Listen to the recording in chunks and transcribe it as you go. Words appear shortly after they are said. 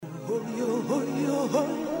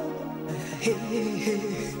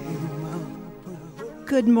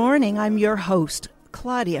Good morning. I'm your host,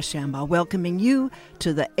 Claudia Shamba, welcoming you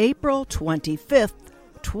to the April 25th,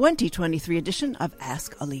 2023 edition of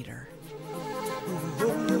Ask a Leader.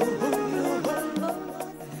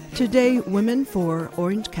 Today, Women for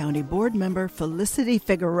Orange County Board member Felicity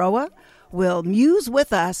Figueroa will muse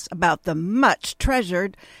with us about the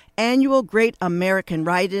much-treasured annual Great American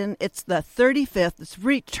Ride-In. It's the 35th. It's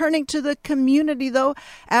returning to the community, though,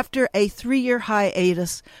 after a 3-year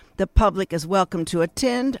hiatus. The public is welcome to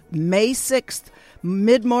attend May 6th,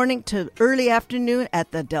 mid-morning to early afternoon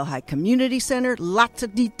at the Delhi Community Center. Lots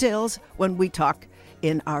of details when we talk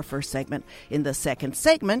in our first segment. In the second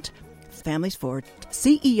segment, Families Forward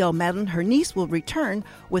CEO Madeline Hernice will return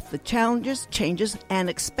with the challenges, changes, and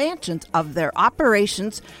expansions of their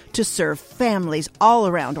operations to serve families all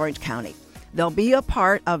around Orange County. They'll be a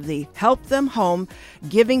part of the Help Them Home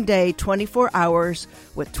Giving Day 24 hours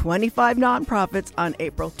with 25 nonprofits on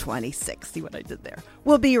April 26th. See what I did there?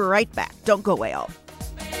 We'll be right back. Don't go away, all.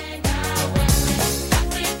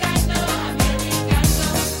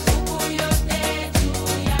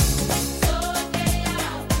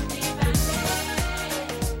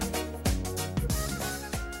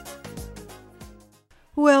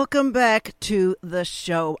 Welcome back to the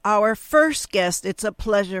show. Our first guest, it's a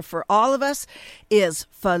pleasure for all of us, is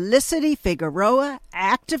Felicity Figueroa,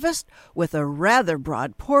 activist with a rather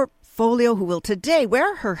broad portfolio, who will today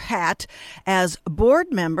wear her hat as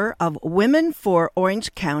board member of Women for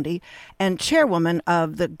Orange County and chairwoman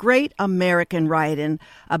of the Great American Ride-In,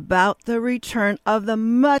 about the return of the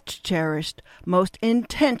much-cherished, most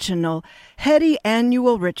intentional, heady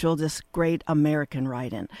annual ritual, this Great American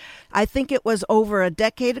Ride-In. I think it was over a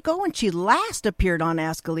decade ago when she last appeared on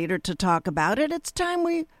Ask a Leader to talk about it. It's time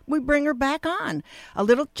we bring her back on.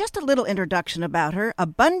 Just a little introduction about her.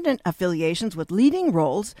 Abundant affiliations with leading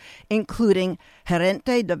roles, including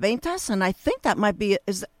gerente de ventas, and I think that might be,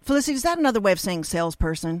 Felicity, is that another way of saying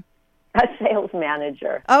salesperson? A sales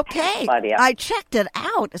manager. Okay. Claudia. I checked it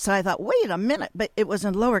out, so I thought, wait a minute, but it was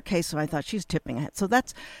in lowercase, so I thought she's tipping it. So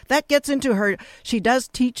that gets into her. She does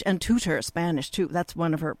teach and tutor Spanish, too. That's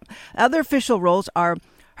one of her other official roles are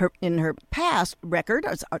in her past record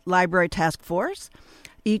as Library Task Force,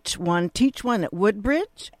 Teach One at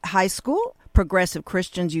Woodbridge High School, Progressive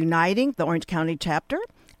Christians Uniting, the Orange County chapter,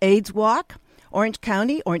 AIDS Walk, Orange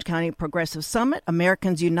County Progressive Summit,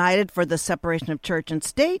 Americans United for the Separation of Church and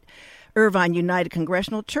State, Irvine United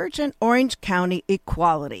Congressional Church, and Orange County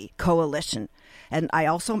Equality Coalition. And I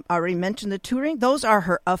also already mentioned the tutoring. Those are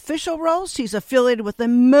her official roles. She's affiliated with the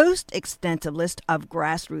most extensive list of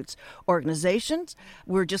grassroots organizations.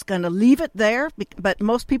 We're just going to leave it there, but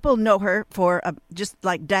most people know her for just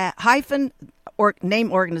like hyphen or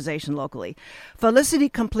name organization locally. Felicity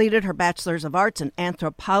completed her Bachelor's of Arts in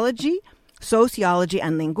Anthropology, Sociology,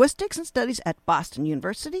 and Linguistics and Studies at Boston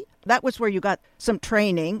University. That was where you got some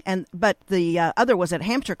training, but the other was at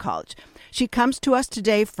Hampshire College. She comes to us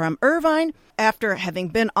today from Irvine after having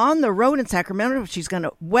been on the road in Sacramento. She's going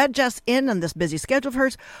to wedge us in on this busy schedule of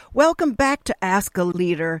hers. Welcome back to Ask a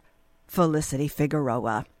Leader, Felicity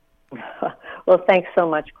Figueroa. Well, thanks so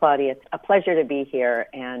much, Claudia. It's a pleasure to be here,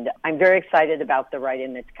 and I'm very excited about the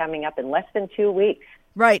write-in that's coming up in less than 2 weeks.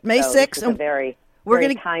 Right, May 6th. This is a very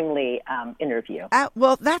timely interview.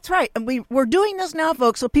 Well, that's right. And we're doing this now,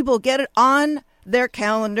 folks, so people get it on their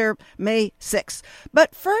calendar, May 6th.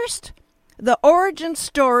 But first, the origin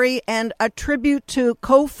story and a tribute to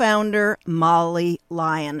co-founder Molly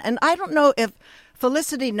Lyon. And I don't know if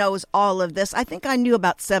Felicity knows all of this. I think I knew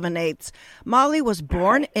about 7/8. Molly was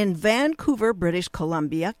born in Vancouver, British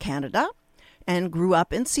Columbia, Canada, and grew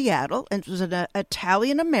up in Seattle, and was an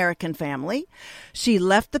Italian-American family. She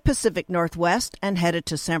left the Pacific Northwest and headed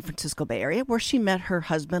to San Francisco Bay Area, where she met her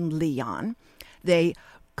husband, Leon. They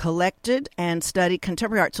collected and studied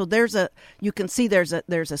contemporary art. So you can see there's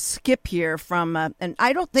a skip here from, and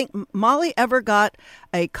I don't think Molly ever got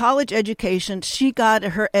a college education. She got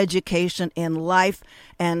her education in life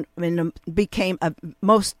and became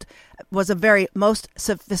was a very most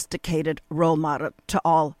sophisticated role model to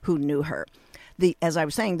all who knew her. As I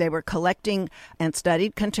was saying, they were collecting and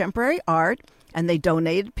studied contemporary art, and they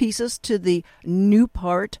donated pieces to the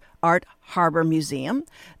Newport Art Harbor Museum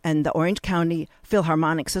and the Orange County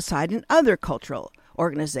Philharmonic Society and other cultural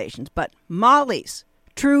organizations. But Molly's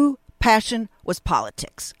true passion was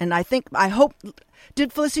politics. And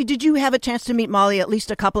Felicity, did you have a chance to meet Molly at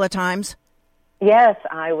least a couple of times? Yes,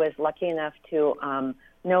 I was lucky enough to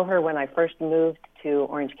know her when I first moved to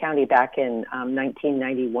Orange County back in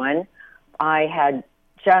 1991. I had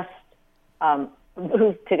just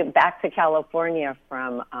moved back to California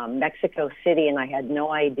from Mexico City, and I had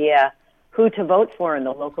no idea who to vote for in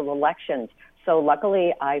the local elections. So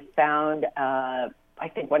luckily, I found, I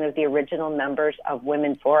think, one of the original members of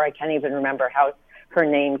Women For. I can't even remember how her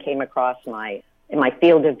name came across in my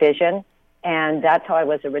field of vision. And that's how I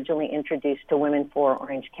was originally introduced to Women For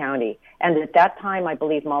Orange County. And at that time, I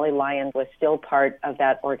believe Molly Lyons was still part of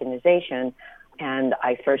that organization. And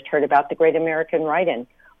I first heard about the Great American Write-In,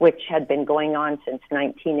 which had been going on since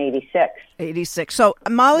 1986. 86. So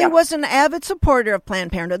Molly was an avid supporter of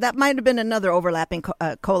Planned Parenthood. That might have been another overlapping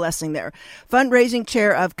coalescing there. Fundraising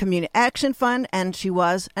chair of Community Action Fund, and she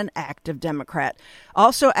was an active Democrat.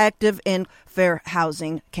 Also active in Fair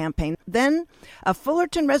Housing campaign. Then, a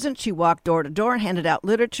Fullerton resident, she walked door to door and handed out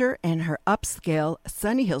literature in her upscale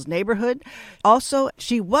Sunny Hills neighborhood. Also,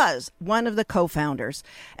 she was one of the co-founders,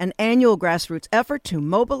 an annual grassroots effort to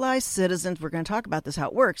mobilize citizens, we're going to talk about this, how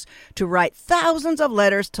it works, to write thousands of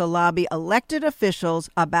letters to lobby elected officials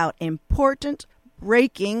about important,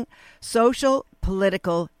 breaking social,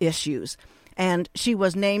 political issues. And she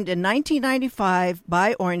was named in 1995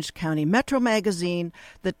 by Orange County Metro Magazine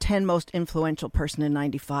the 10 most influential person in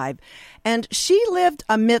 95. And she lived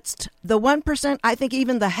amidst the 1%, I think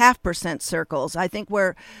even the 0.5% circles. I think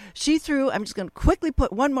where she threw, I'm just going to quickly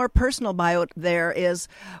put one more personal bio there, is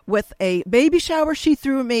with a baby shower she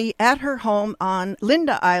threw me at her home on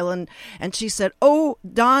Linda Island. And she said, "Oh,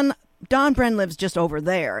 Don Bren lives just over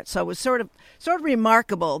there." So it was sort of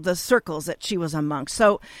remarkable, the circles that she was amongst.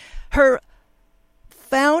 So her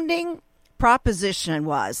founding proposition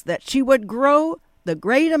was that she would grow the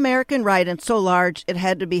Great American Write-In so large it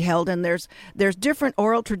had to be held, and there's different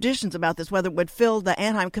oral traditions about this, whether it would fill the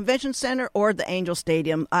Anaheim Convention Center or the Angel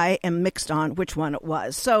Stadium. I am mixed on which one it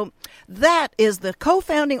was. So that is the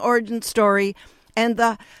co-founding origin story. And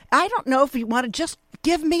I don't know if you want to just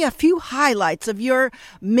give me a few highlights of your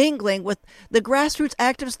mingling with the grassroots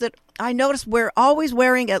activists that I noticed we're always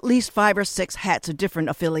wearing at least 5 or 6 hats of different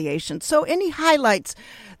affiliations. So any highlights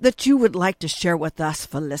that you would like to share with us,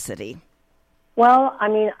 Felicity? Well, I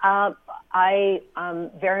mean, I am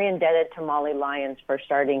very indebted to Molly Lyons for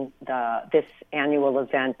starting this annual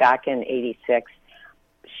event back in '86.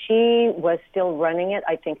 She was still running it,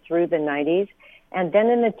 I think, through the 90s. And then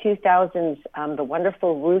in the 2000s, the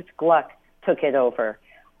wonderful Ruth Gluck took it over.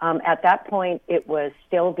 At that point, it was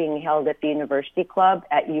still being held at the University Club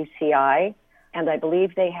at UCI, and I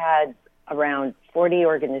believe they had around 40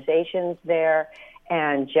 organizations there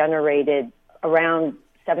and generated around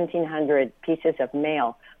 1,700 pieces of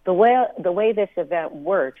mail. The way this event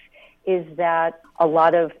works is that a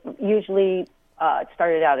lot of, usually it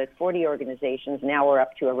started out at 40 organizations, now we're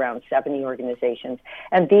up to around 70 organizations,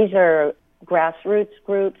 and these are grassroots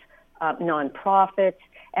groups, nonprofits,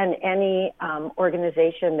 and any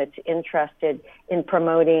organization that's interested in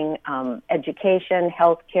promoting education,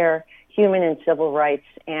 healthcare, human and civil rights,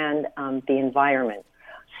 and the environment.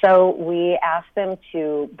 So we ask them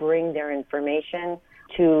to bring their information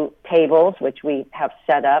to tables, which we have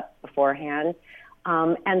set up beforehand,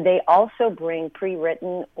 and they also bring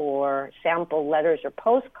pre-written or sample letters or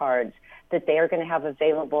postcards that they are going to have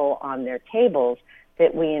available on their tables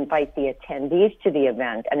that we invite the attendees to the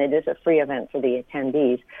event, and it is a free event for the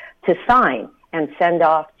attendees, to sign and send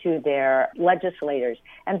off to their legislators.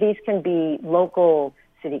 And these can be local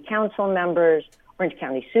city council members, Orange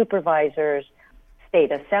County supervisors,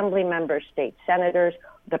 state assembly members, state senators,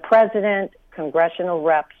 the president, congressional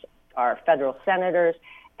reps, our federal senators.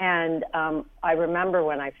 And I remember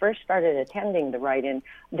when I first started attending the write-in,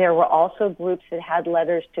 there were also groups that had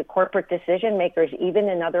letters to corporate decision makers, even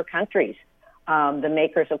in other countries. The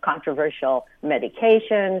makers of controversial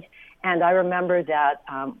medications. And I remember that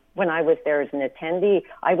when I was there as an attendee,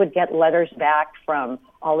 I would get letters back from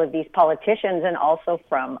all of these politicians and also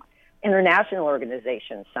from international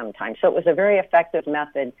organizations sometimes. So it was a very effective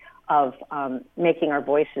method of making our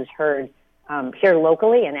voices heard here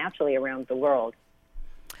locally and actually around the world.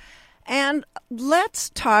 And let's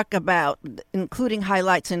talk about, including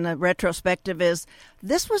highlights in the retrospective, is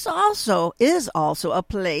also a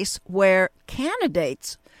place where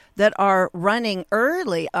candidates that are running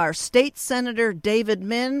early, our state senator David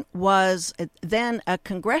Min was then a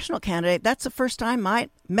congressional candidate. That's the first time I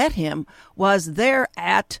met him, was there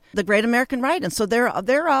at the Great American Write-In. So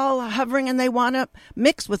they're all hovering and they want to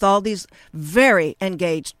mix with all these very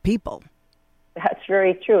engaged people. That's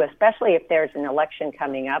very true, especially if there's an election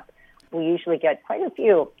coming up. We usually get quite a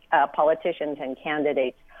few politicians and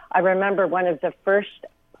candidates. I remember one of the first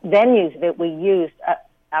venues that we used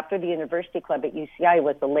after the University Club at UCI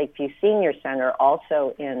was the Lakeview Senior Center,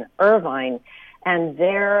 also in Irvine. And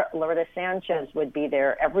there, Loretta Sanchez would be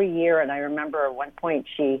there every year. And I remember at one point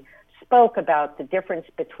she spoke about the difference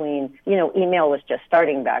between, email was just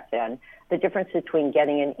starting back then, the difference between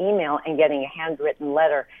getting an email and getting a handwritten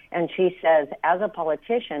letter. And she says, as a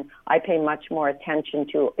politician, I pay much more attention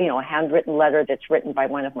to, a handwritten letter that's written by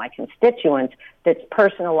one of my constituents that's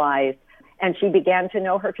personalized. And she began to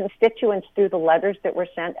know her constituents through the letters that were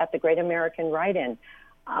sent at the Great American Write-In.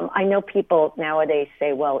 I know people nowadays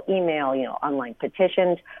say, well, email, online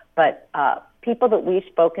petitions, but people that we've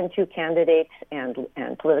spoken to, candidates and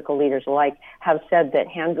political leaders alike, have said that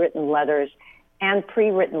handwritten letters and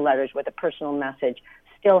pre-written letters with a personal message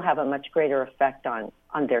still have a much greater effect on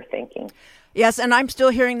their thinking. Yes, and I'm still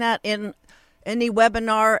hearing that in any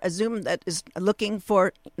webinar, a Zoom that is looking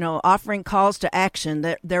for, offering calls to action,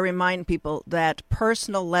 that they remind people that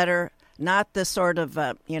personal letter, not the sort of,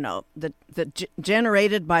 the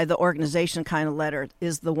generated by the organization kind of letter,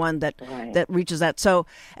 is the one that right. that reaches that. So,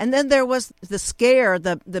 and then there was the scare,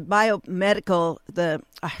 the biomedical,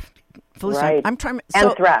 right. I'm trying.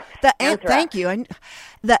 Anthrax. Anthrax. Thank you.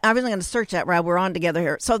 I was going to search that while we're on together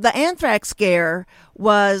here. So the anthrax scare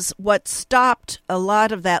was what stopped a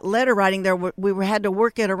lot of that letter writing. There, we had to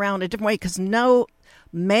work it around a different way because no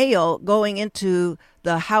mail going into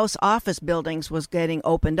the House office buildings was getting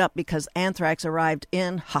opened up because anthrax arrived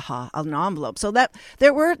in an envelope. So that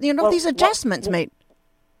there were these adjustments made.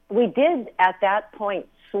 We did at that point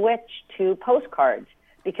switch to postcards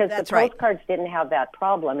because the postcards didn't have that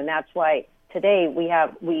problem, and that's why today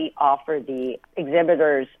we offer the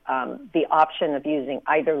exhibitors the option of using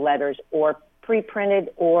either letters or pre-printed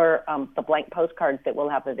or the blank postcards that we'll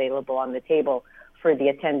have available on the table for the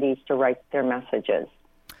attendees to write their messages.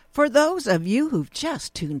 For those of you who've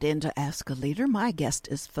just tuned in to Ask a Leader, my guest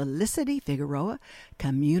is Felicity Figueroa,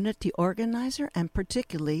 community organizer and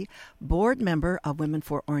particularly board member of Women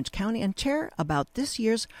for Orange County and chair about this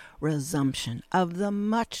year's resumption of the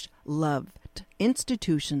much-loved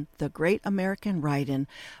institution, the Great American Write-In,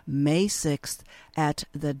 May 6th at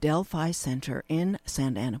the Delphi Center in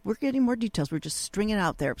Santa Ana. We're getting more details. We're just stringing it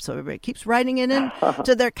out there so everybody keeps writing it in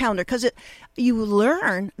to their calendar because you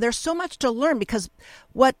learn. There's so much to learn because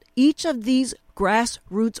what each of these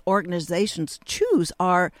grassroots organizations choose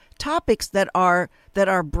are topics that are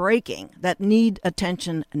breaking, that need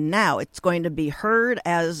attention now. It's going to be heard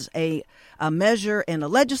as a measure in a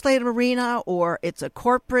legislative arena, or it's a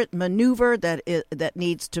corporate maneuver that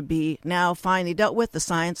needs to be now finally dealt with. The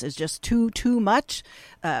science is just too much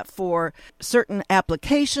for certain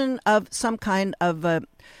application of some kind of a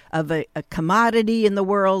commodity in the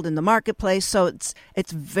world, in the marketplace. So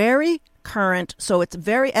it's very current, so it's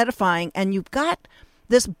very edifying, and you've got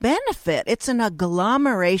this benefit. It's an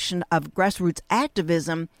agglomeration of grassroots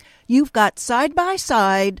activism. You've got side by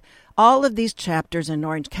side all of these chapters in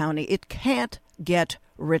Orange County. It can't get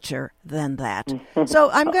richer than that.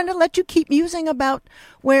 So I'm going to let you keep musing about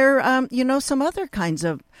where, some other kinds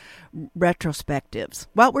of retrospectives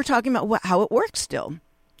while we're talking about how it works still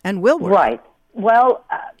and will work. Right. Well,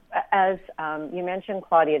 as you mentioned,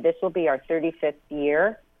 Claudia, this will be our 35th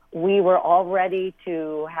year. We were all ready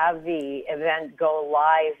to have the event go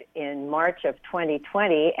live in March of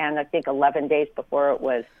 2020, and I think 11 days before it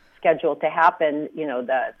was scheduled to happen,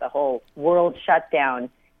 the whole world shutdown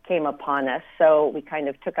came upon us. So we kind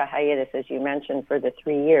of took a hiatus, as you mentioned, for the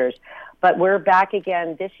 3 years. But we're back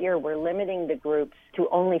again this year. We're limiting the groups to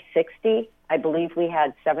only 60. I believe we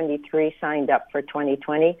had 73 signed up for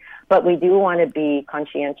 2020. But we do want to be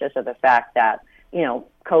conscientious of the fact that,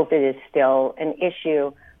 COVID is still an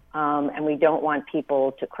issue. And we don't want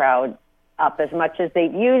people to crowd up as much as they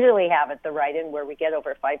usually have at the Write-In, where we get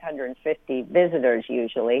over 550 visitors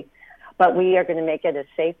usually. But we are going to make it a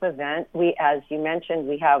safe event. We, as you mentioned,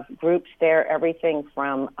 we have groups there, everything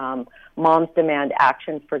from Moms Demand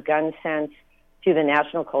Action for Gun Sense to the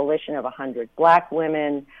National Coalition of 100 Black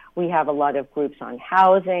Women. We have a lot of groups on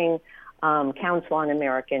housing, Council on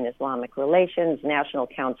American Islamic Relations, National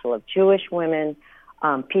Council of Jewish Women,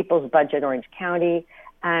 People's Budget Orange County,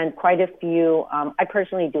 and quite a few. I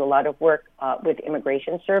personally do a lot of work with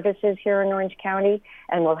immigration services here in Orange County,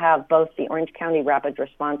 and we'll have both the Orange County Rapid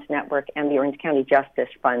Response Network and the Orange County Justice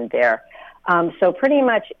Fund there. So pretty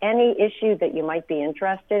much any issue that you might be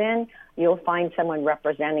interested in, you'll find someone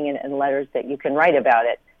representing it in letters that you can write about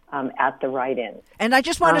it at the Write-In. And I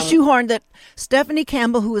just want to shoehorn that Stephanie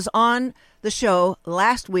Campbell, who was on the show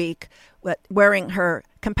last week, wearing her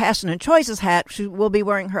Compassion and Choices hat, she will be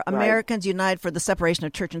wearing her Americans Unite for the Separation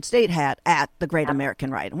of Church and State hat at the Great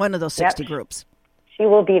American Write-In, one of those 60 groups. She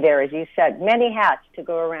will be there, as you said. Many hats to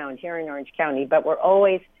go around here in Orange County, but we're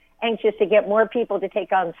always anxious to get more people to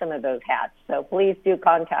take on some of those hats. So please do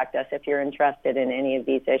contact us if you're interested in any of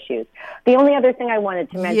these issues. The only other thing I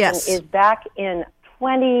wanted to mention is back in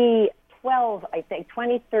 2012, I think,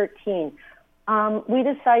 2013, we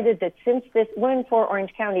decided that since this Women for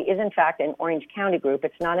Orange County is, in fact, an Orange County group,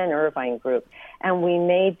 it's not an Irvine group, and we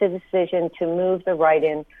made the decision to move the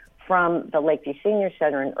write-in from the Lakeview Senior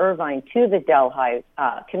Center in Irvine to the Delhi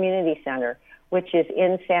Community Center, which is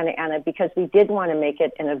in Santa Ana, because we did want to make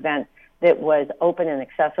it an event that was open and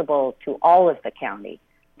accessible to all of the county.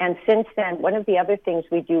 And since then, one of the other things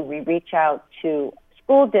we do, we reach out to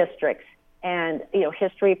school districts and,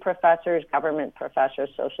 history professors, government professors,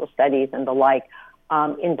 social studies, and the like,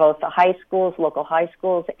 in both the high schools, local high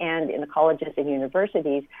schools, and in the colleges and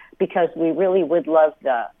universities, because we really would love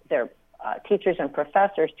their teachers and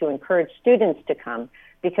professors to encourage students to come,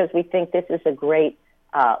 because we think this is a great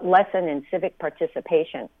lesson in civic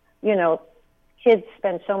participation. Kids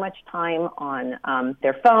spend so much time on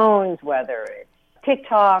their phones, whether it's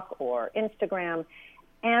TikTok or Instagram,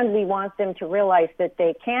 and we want them to realize that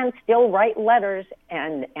they can still write letters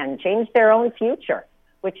and change their own future,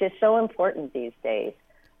 which is so important these days.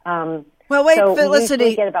 Well, wait, so Felicity.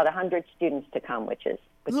 We get about 100 students to come, which is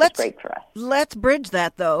great for us. Let's bridge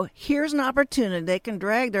that, though. Here's an opportunity. They can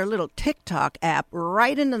drag their little TikTok app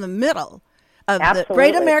right into the middle of the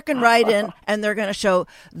Great American Write-In, and they're going to show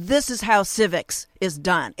this is how civics is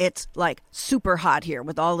done. It's like super hot here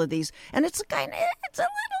with all of these, and it's a little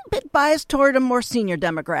bit biased toward a more senior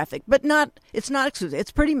demographic, but it's not exclusive.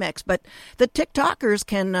 It's pretty mixed, but the TikTokers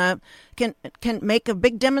can make a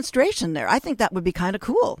big demonstration there. I think that would be kind of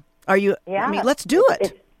cool. Are you? Yeah, I mean, let's do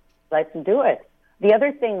it. Let's do it. The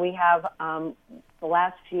other thing we have, the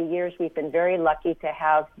last few years, we've been very lucky to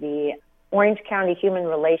have the Orange County Human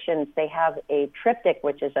Relations. They have a triptych,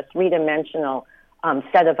 which is a three-dimensional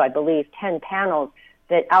set of, I believe, 10 panels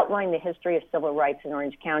that outline the history of civil rights in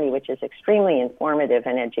Orange County, which is extremely informative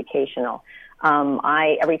and educational.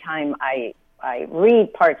 Every time I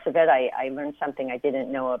read parts of it, I learn something I didn't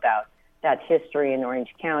know about that history in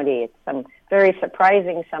Orange County. It's some very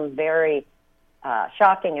surprising, some very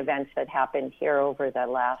shocking events that happened here over the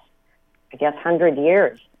last, 100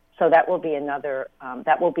 years. So that will be another,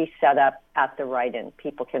 that will be set up at the write-in.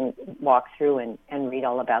 People can walk through and read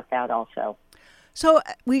all about that also. So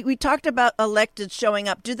we talked about electeds showing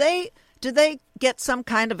up. Do they get some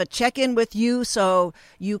kind of a check-in with you so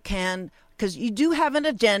you can, because you do have an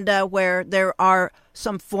agenda where there are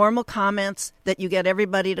some formal comments that you get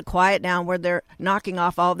everybody to quiet down, where they're knocking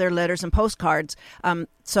off all their letters and postcards.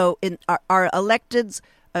 So are electeds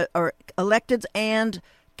and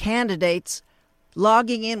candidates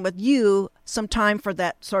logging in with you some time for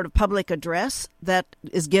that sort of public address that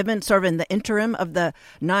is given sort of in the interim of the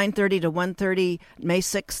 9:30 to 1:30 May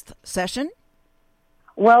 6th session?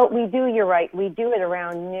 Well, we do, you're right. We do it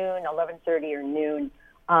around noon, 11:30 or noon.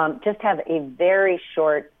 Just have a very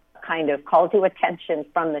short kind of call to attention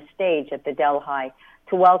from the stage at the Delhi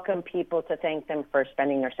to welcome people, to thank them for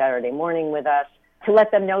spending their Saturday morning with us, to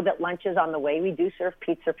let them know that lunch is on the way. We do serve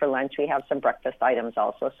pizza for lunch. We have some breakfast items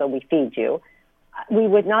also, so we feed you. We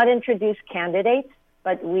would not introduce candidates,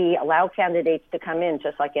 but we allow candidates to come in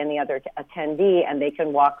just like any other attendee, and they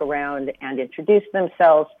can walk around and introduce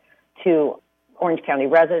themselves to Orange County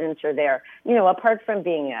residents are there. Apart from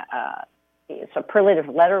being a superlative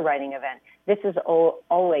letter writing event, this is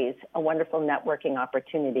always a wonderful networking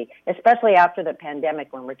opportunity, especially after the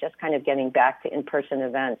pandemic when we're just kind of getting back to in-person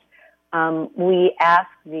events. We ask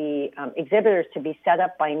the exhibitors to be set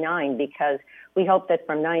up by 9 because we hope that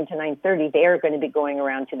from 9 to 9:30, they're going to be going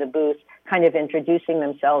around to the booth, kind of introducing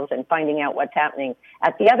themselves and finding out what's happening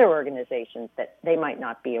at the other organizations that they might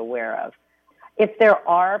not be aware of. If there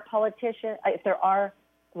are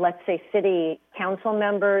let's say, city council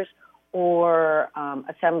members or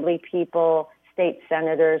assembly people, state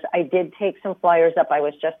senators, I did take some flyers up. I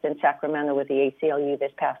was just in Sacramento with the ACLU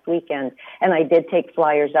this past weekend, and I did take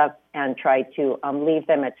flyers up and try to leave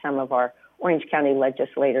them at some of our Orange County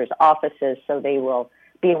legislators' offices so they will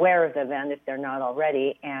be aware of the event if they're not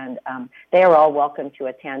already, and they are all welcome to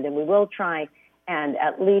attend. And we will try and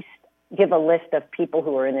at least give a list of people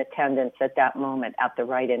who are in attendance at that moment at the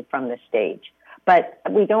write-in from the stage. But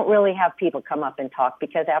we don't really have people come up and talk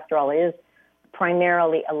because, after all, it is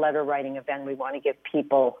primarily a letter writing event. We want to give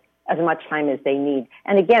people as much time as they need.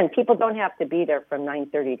 And again, people don't have to be there from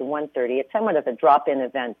 9:30 to 1:30. It's somewhat of a drop-in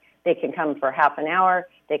event. They can come for half an hour.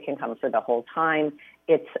 They can come for the whole time.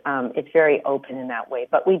 It's very open in that way.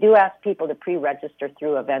 But we do ask people to pre-register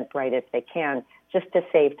through Eventbrite if they can, just to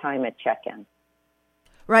save time at check-in.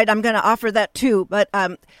 Right, I'm going to offer that too. But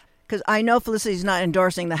because I know Felicity's not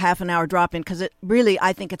endorsing the half an hour drop in, because it really,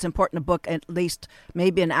 I think it's important to book at least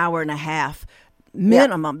maybe an hour and a half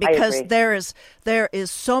minimum, because there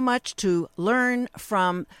is so much to learn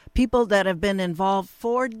from people that have been involved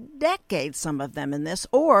for decades, some of them in this,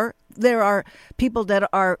 or there are people that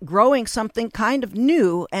are growing something kind of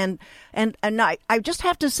new. And I just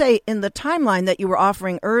have to say, in the timeline that you were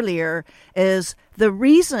offering earlier, is the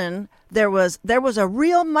reason there was a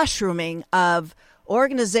real mushrooming of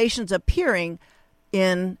organizations appearing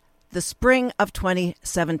in the spring of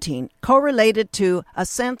 2017, correlated to a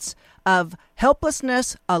sense of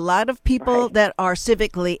helplessness. A lot of people that are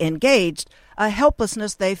civically engaged, a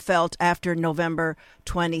helplessness they felt after November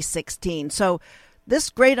 2016. So this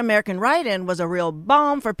Great American Write-In was a real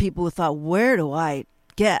bomb for people who thought, where do I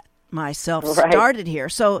get myself started here?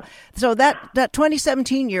 So that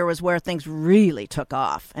 2017 year was where things really took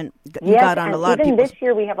off, and you got on a lot of people. Even this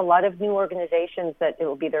year, we have a lot of new organizations that it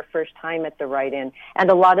will be their first time at the Write-In, and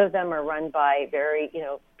a lot of them are run by very,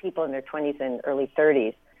 people in their 20s and early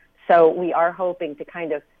 30s. So we are hoping to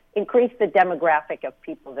kind of increase the demographic of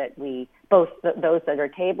people that we, both those that are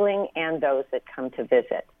tabling and those that come to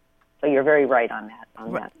visit. So you're very right on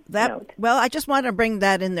that note. Well, I just want to bring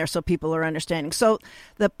that in there so people are understanding. So,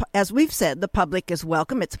 as we've said, the public is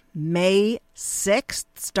welcome. It's May 6th,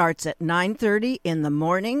 starts at 9:30 in the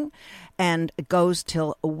morning, and it goes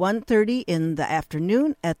till 1:30 in the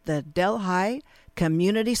afternoon at the Delhi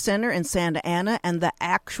Community Center in Santa Ana, and the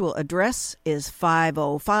actual address is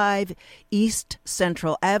 505 East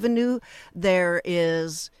Central Avenue.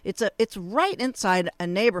 It's right inside a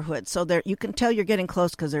neighborhood, so there you can tell you're getting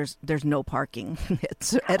close because there's no parking.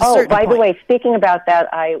 It's at a certain by point. The way, speaking about that,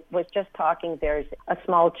 I was just talking. There's a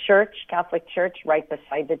small church, Catholic church, right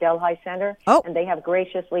beside the Delhi Center, and they have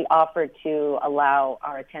graciously offered to allow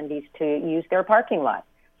our attendees to use their parking lot.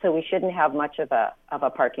 So we shouldn't have much of a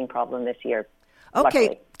parking problem this year.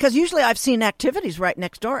 Okay, because usually I've seen activities right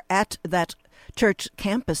next door at that church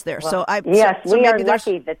campus there. We are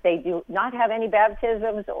lucky that they do not have any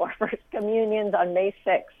baptisms or first communions on May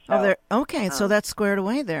 6th. So. So that's squared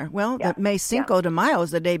away there. Well, the May Cinco de Mayo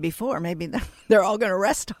is the day before. Maybe they're all going to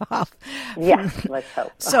rest off. Yes, let's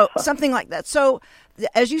hope. So something like that. So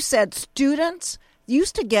as you said, students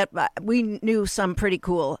used to get, we knew some pretty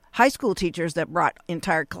cool high school teachers that brought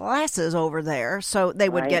entire classes over there, so they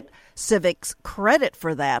would get civics credit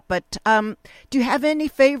for that. But do you have any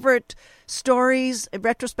favorite stories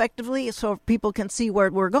retrospectively, so people can see where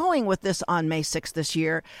we're going with this on May 6th this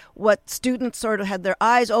year? What students sort of had their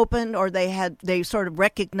eyes opened, or they sort of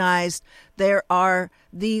recognized there are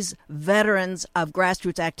these veterans of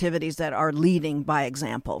grassroots activities that are leading by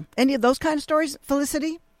example? Any of those kind of stories,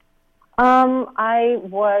 Felicity? I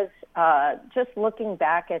was just looking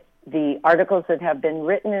back at the articles that have been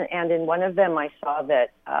written, and in one of them I saw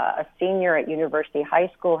that a senior at University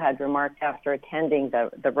High School had remarked after attending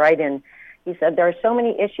the Write-In. He said, there are so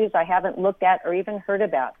many issues I haven't looked at or even heard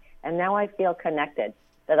about, and now I feel connected,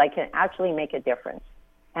 that I can actually make a difference.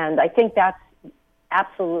 And I think that's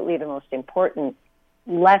absolutely the most important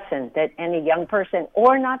lesson that any young person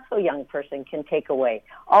or not so young person can take away.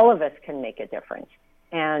 All of us can make a difference.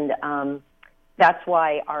 And that's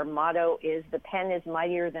why our motto is, the pen is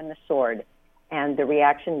mightier than the sword. And the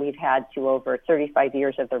reaction we've had to over 35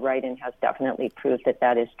 years of the Write-In has definitely proved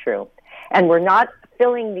that is true. And we're not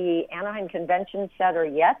filling the Anaheim Convention Center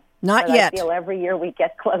yet. Not yet. I feel every year we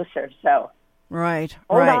get closer. So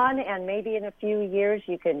hold on, and maybe in a few years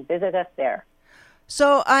you can visit us there.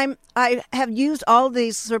 So I have used all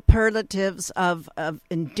these superlatives of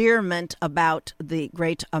endearment about the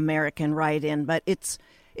Great American Write-In, but it's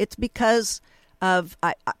because of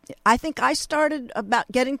I think I started about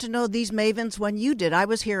getting to know these mavens when you did. I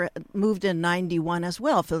was here, moved in 91 as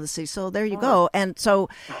well, Felicity. So there you go. And so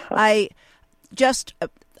I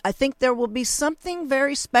think there will be something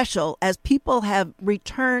very special as people have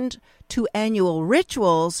returned to annual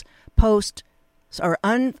rituals post or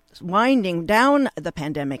unwinding down the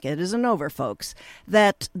pandemic. It isn't over, folks.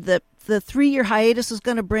 That the 3-year hiatus is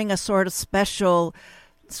going to bring a sort of special,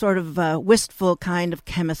 sort of wistful kind of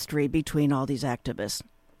chemistry between all these activists.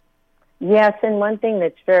 Yes, and one thing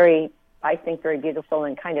that's very beautiful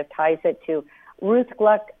and kind of ties it to Ruth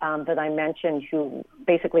Gluck that I mentioned, who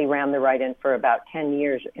basically ran the Write-In for about 10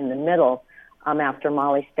 years in the middle after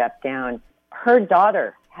Molly stepped down. Her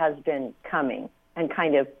daughter has been coming and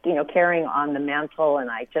kind of, carrying on the mantle,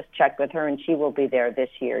 and I just checked with her, and she will be there this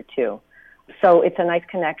year, too. So it's a nice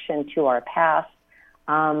connection to our past,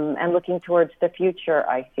 and looking towards the future,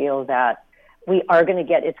 I feel that we are going to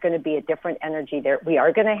get, it's going to be a different energy there. We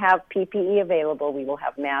are going to have PPE available. We will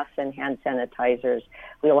have masks and hand sanitizers.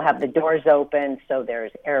 We will have the doors open so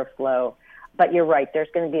there's airflow. But you're right, there's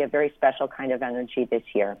going to be a very special kind of energy this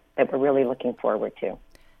year that we're really looking forward to.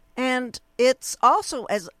 And it's also,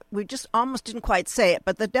 as we just almost didn't quite say it,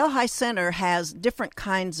 but the Delhi Center has different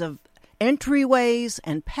kinds of entryways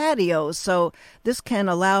and patios, so this can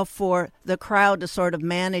allow for the crowd to sort of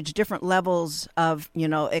manage different levels of,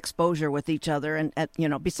 exposure with each other. And,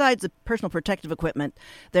 besides the personal protective equipment,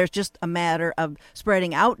 there's just a matter of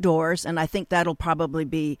spreading outdoors, and I think that'll probably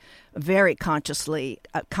be very consciously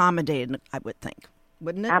accommodated, I would think.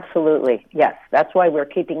 Wouldn't it? Absolutely, yes. That's why we're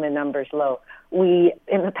keeping the numbers low. We,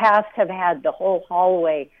 in the past, have had the whole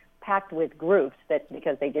hallway packed with groups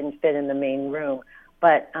because they didn't fit in the main room.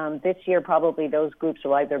 But this year, probably those groups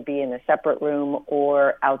will either be in a separate room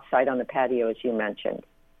or outside on the patio, as you mentioned.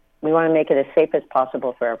 We want to make it as safe as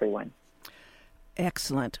possible for everyone.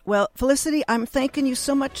 Excellent. Well, Felicity, I'm thanking you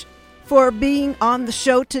so much for being on the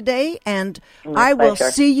show today, and I will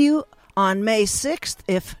see you on May 6th,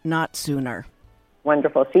 if not sooner.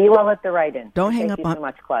 Wonderful. See you all at the Write-In. Don't hang up on... Thank you so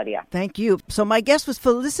much, Claudia. Thank you. So my guest was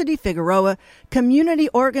Felicity Figueroa, community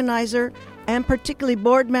organizer and particularly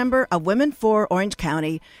board member of Women for Orange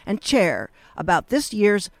County and chair about this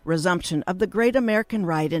year's resumption of the Great American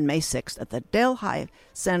Write-In May 6th at the Delhi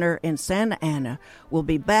Center in Santa Ana. We'll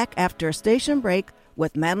be back after a station break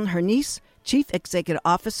with Madeline Hernice, Chief Executive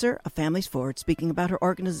Officer of Families Forward, speaking about her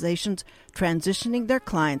organizations transitioning their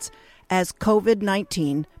clients as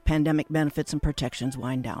COVID-19 pandemic benefits and protections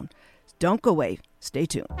wind down. Don't go away. Stay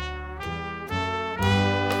tuned.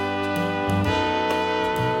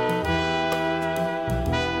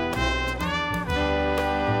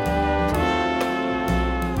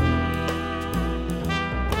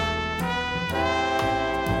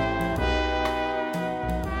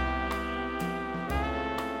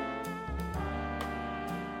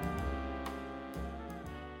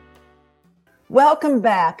 Welcome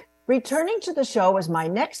back. Returning to the show is my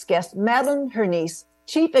next guest, Madeline Hernice,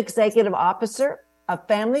 Chief Executive Officer of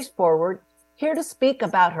Families Forward, here to speak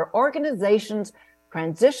about her organization's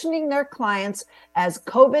transitioning their clients as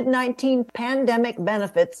COVID-19 pandemic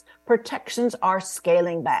benefits protections are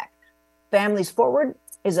scaling back. Families Forward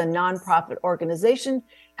is a nonprofit organization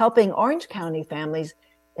helping Orange County families,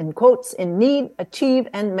 in quotes, in need, achieve,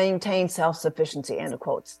 and maintain self-sufficiency, end of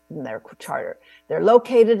quotes, in their charter. They're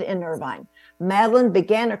located in Irvine. Madeline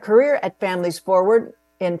began her career at Families Forward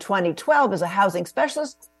in 2012 as a housing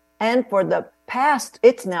specialist, and for the past,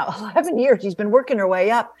 it's now 11 years, she's been working her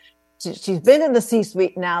way up. She's been in the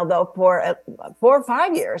C-suite now, though, for 4 or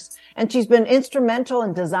 5 years, and she's been instrumental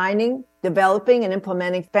in designing, developing, and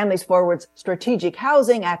implementing Families Forward's strategic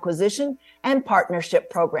housing acquisition and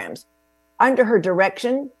partnership programs. Under her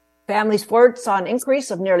direction, Families Forward saw an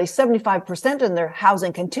increase of nearly 75% in their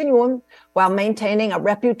housing continuum while maintaining a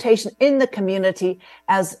reputation in the community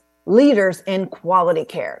as leaders in quality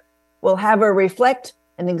care. We'll have her reflect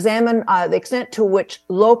and examine the extent to which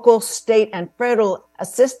local, state, and federal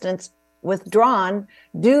assistance withdrawn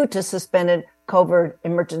due to suspended COVID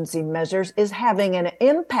emergency measures is having an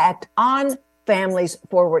impact on Families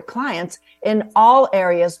Forward clients in all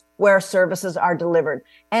areas where services are delivered,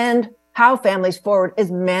 and how Families Forward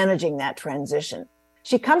is managing that transition.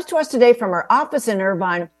 She comes to us today from her office in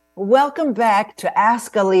Irvine. Welcome back to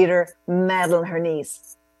Ask a Leader, Madeline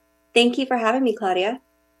Hernice. Thank you for having me, Claudia.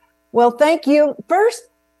 Well, thank you. First,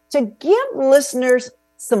 to give listeners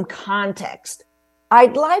some context,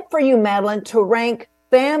 I'd like for you, Madeline, to rank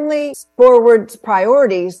Families Forward's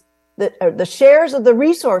priorities, the shares of the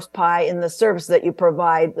resource pie in the service that you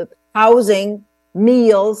provide with housing,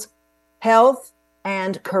 meals, health,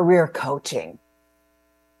 and career coaching.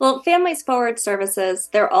 Well, Families Forward services,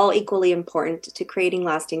 they're all equally important to creating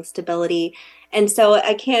lasting stability. And so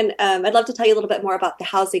I'd love to tell you a little bit more about the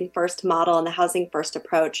Housing First model and the Housing First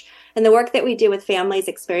approach. And the work that we do with families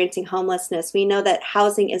experiencing homelessness, we know that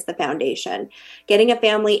housing is the foundation. Getting a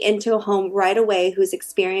family into a home right away who's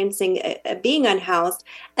experiencing being unhoused,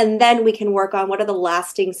 and then we can work on what are the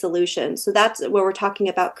lasting solutions. So that's where we're talking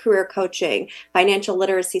about career coaching, financial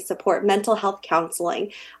literacy support, mental health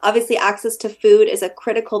counseling. Obviously, access to food is a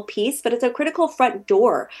critical piece, but it's a critical front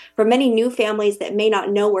door for many new families that may not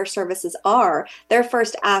know where services are. Their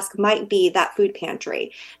first ask might be that food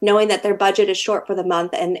pantry, knowing that their budget is short for the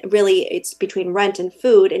month and really it's between rent and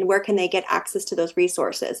food, and where can they get access to those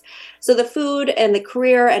resources. So the food and the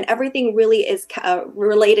career and everything really is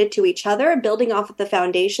related to each other, building off of the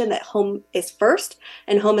foundation that home is first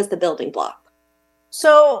and home is the building block.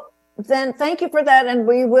 So then thank you for that, and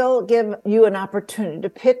we will give you an opportunity to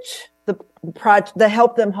pitch the project, the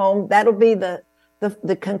Help Them Home. That'll be the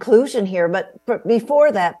conclusion here. But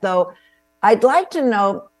before that, though, I'd like to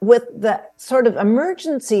know, with the sort of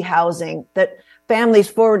emergency housing that Families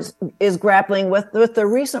Forward is grappling with the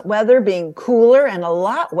recent weather being cooler and a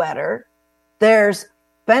lot wetter, there's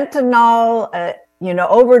fentanyl,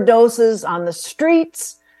 overdoses on the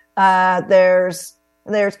streets.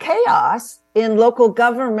 There's chaos in local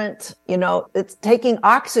government. It's taking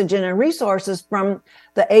oxygen and resources from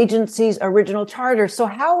the agency's original charter. So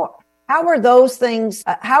how are those things,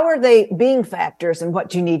 how are they being factors in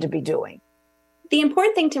what you need to be doing? The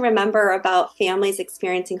important thing to remember about families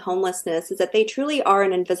experiencing homelessness is that they truly are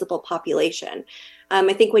an invisible population.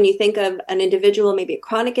 I think when you think of an individual, maybe a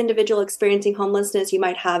chronic individual experiencing homelessness, you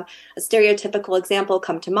might have a stereotypical example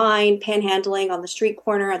come to mind, panhandling on the street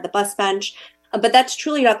corner at the bus bench. But that's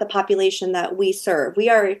truly not the population that we serve. We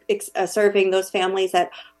are serving those families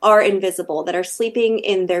that are invisible, that are sleeping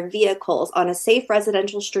in their vehicles on a safe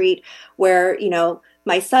residential street where,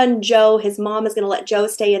 my son, Joe, his mom is going to let Joe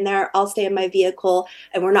stay in there. I'll stay in my vehicle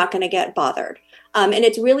and we're not going to get bothered. And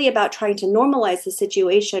it's really about trying to normalize the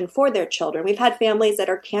situation for their children. We've had families that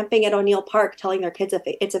are camping at O'Neill Park telling their kids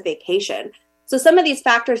it's a vacation. So some of these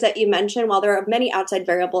factors that you mentioned, while there are many outside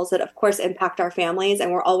variables that of course impact our families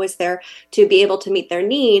and we're always there to be able to meet their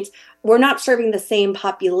needs, we're not serving the same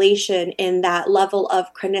population in that level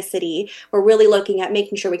of chronicity. We're really looking at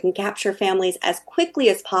making sure we can capture families as quickly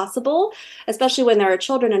as possible, especially when there are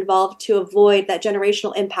children involved, to avoid that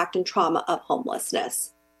generational impact and trauma of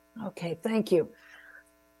homelessness. Okay, thank you.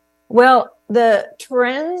 Well, the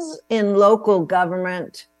trends in local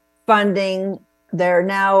government funding, they're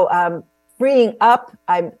now freeing up.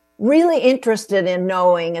 I'm really interested in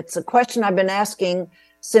knowing, it's a question I've been asking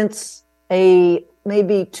since a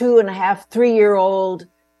maybe 2.5, 3-year-old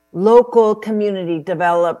local community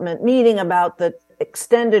development meeting about the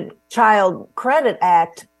Extended Child Credit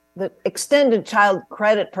Act, the extended child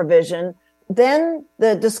credit provision. Then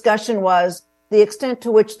the discussion was the extent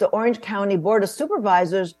to which the Orange County Board of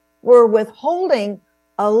Supervisors were withholding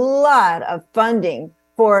a lot of funding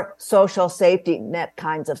for social safety net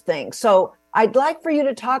kinds of things. So I'd like for you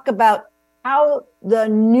to talk about how the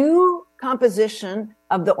new composition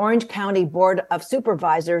of the Orange County Board of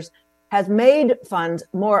Supervisors has made funds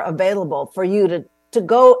more available for you to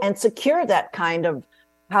go and secure that kind of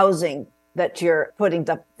housing that you're putting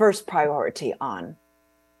the first priority on.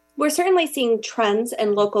 We're certainly seeing trends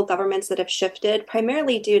in local governments that have shifted,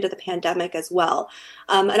 primarily due to the pandemic as well.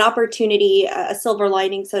 An opportunity, a silver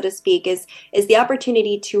lining, so to speak, is the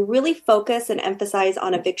opportunity to really focus and emphasize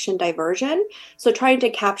on eviction diversion. So trying to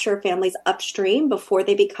capture families upstream before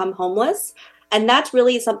they become homeless. And that's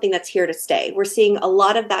really something that's here to stay. We're seeing a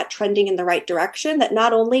lot of that trending in the right direction, that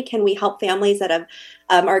not only can we help families that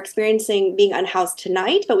are experiencing being unhoused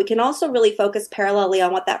tonight, but we can also really focus parallelly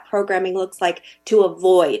on what that programming looks like to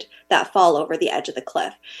avoid that fall over the edge of the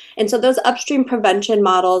cliff. And so those upstream prevention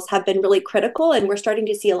models have been really critical, and we're starting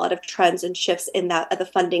to see a lot of trends and shifts in the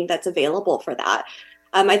funding that's available for that.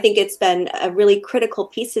 I think it's been a really critical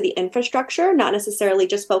piece to the infrastructure, not necessarily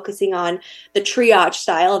just focusing on the triage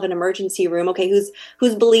style of an emergency room. Okay,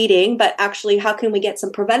 who's bleeding, but actually how can we get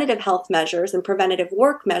some preventative health measures and preventative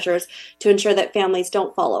work measures to ensure that families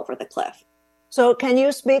don't fall over the cliff? So can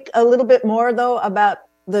you speak a little bit more, though, about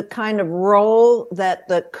the kind of role that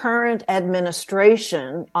the current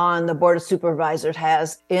administration on the Board of Supervisors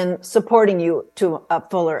has in supporting you to a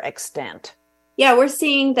fuller extent? Yeah, we're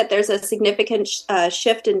seeing that there's a significant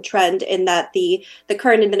shift in trend in that the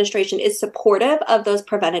current administration is supportive of those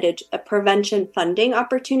prevention funding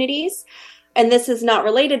opportunities. And this is not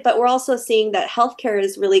related, but we're also seeing that healthcare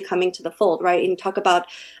is really coming to the fold, right? And talk about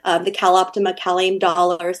the CalOptima, CalAIM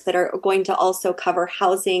dollars that are going to also cover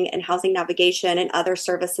housing and housing navigation and other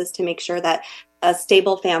services to make sure that a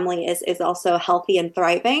stable family is also healthy and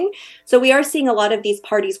thriving. So we are seeing a lot of these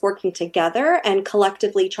parties working together and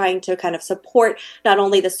collectively trying to kind of support not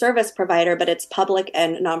only the service provider, but its public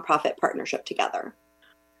and nonprofit partnership together.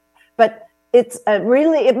 But it's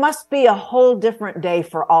it must be a whole different day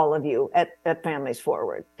for all of you at Families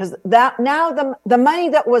Forward, because that now the money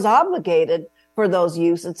that was obligated for those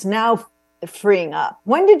youths, it's now freeing up.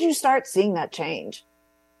 When did you start seeing that change?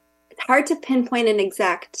 It's hard to pinpoint an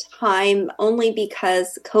exact time, only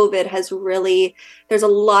because COVID has really, there's a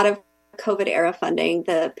lot of COVID era funding,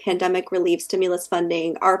 the pandemic relief stimulus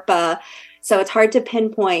funding, ARPA. So it's hard to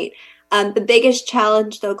pinpoint. The biggest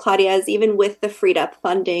challenge, though, Claudia, is even with the freed up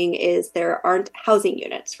funding, is there aren't housing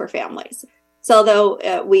units for families. So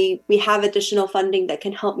although we have additional funding that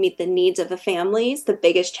can help meet the needs of the families, the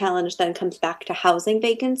biggest challenge then comes back to housing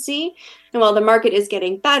vacancy. And while the market is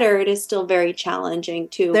getting better, it is still very challenging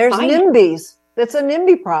to There's find. NIMBYs. That's a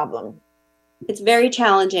NIMBY problem. It's very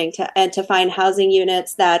challenging to find housing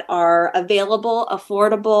units that are available,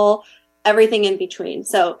 affordable, everything in between.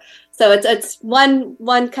 So it's one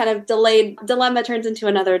kind of delayed dilemma turns into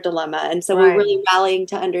another dilemma. And so We're really rallying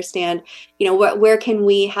to understand, where can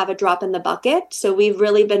we have a drop in the bucket? So we've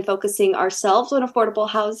really been focusing ourselves on affordable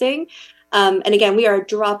housing. And again, we are a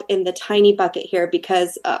drop in the tiny bucket here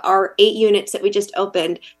because our 8 units that we just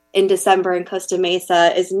opened in December in Costa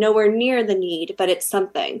Mesa is nowhere near the need, but it's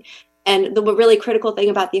something. And the really critical thing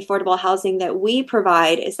about the affordable housing that we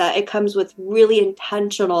provide is that it comes with really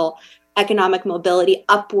intentional economic mobility,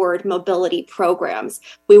 upward mobility programs.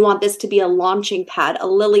 We want this to be a launching pad, a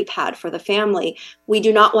lily pad for the family. We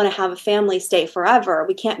do not want to have a family stay forever.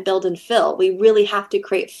 We can't build and fill. We really have to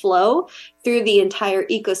create flow through the entire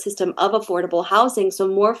ecosystem of affordable housing so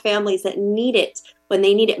more families that need it when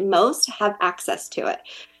they need it most have access to it.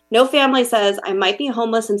 No family says, I might be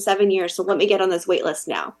homeless in 7 years, so let me get on this wait list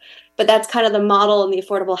now. But that's kind of the model in the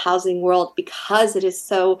affordable housing world because it is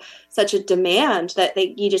such a demand that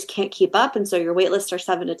you just can't keep up. And so your wait lists are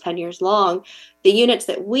 7 to 10 years long. The units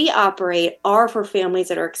that we operate are for families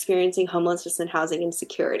that are experiencing homelessness and housing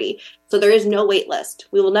insecurity. So there is no wait list.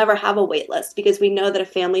 We will never have a wait list because we know that a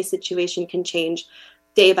family situation can change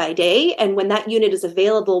day by day. And when that unit is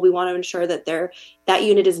available, we want to ensure that that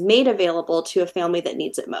unit is made available to a family that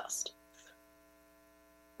needs it most.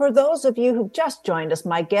 For those of you who've just joined us,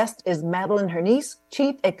 my guest is Madeline Hernice,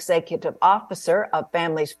 Chief Executive Officer of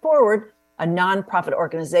Families Forward, a nonprofit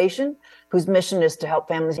organization whose mission is to help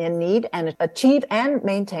families in need and achieve and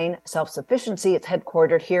maintain self-sufficiency. It's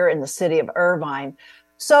headquartered here in the city of Irvine.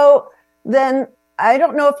 So then I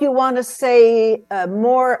don't know if you want to say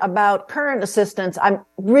more about current assistance. I'm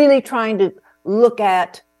really trying to look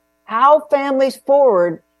at how Families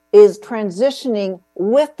Forward is transitioning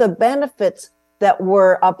with the benefits that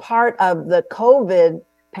were a part of the COVID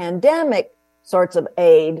pandemic sorts of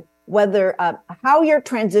aid, whether how you're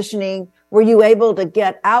transitioning. Were you able to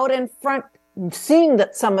get out in front, seeing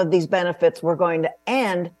that some of these benefits were going to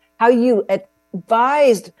end, how you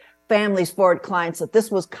advised Families Forward clients that this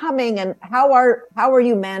was coming, and how are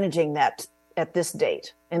you managing that at this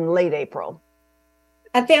date in late April?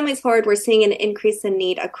 At Families Forward, we're seeing an increase in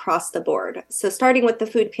need across the board. So starting with the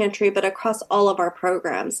food pantry, but across all of our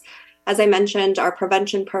programs. As I mentioned, our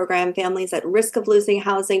prevention program, families at risk of losing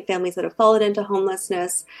housing, families that have fallen into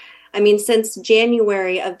homelessness. I mean, since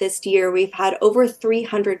January of this year, we've had over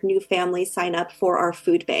 300 new families sign up for our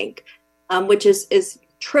food bank, which is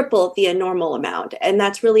triple the normal amount. And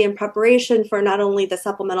that's really in preparation for not only the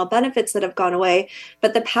supplemental benefits that have gone away,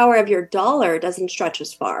 but the power of your dollar doesn't stretch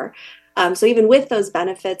as far. So even with those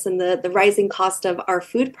benefits and the rising cost of our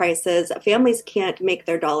food prices, families can't make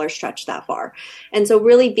their dollar stretch that far. And so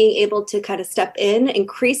really being able to kind of step in,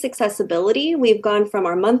 increase accessibility. We've gone from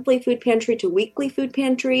our monthly food pantry to weekly food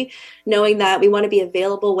pantry, knowing that we want to be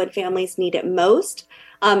available when families need it most.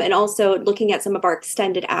 And also looking at some of our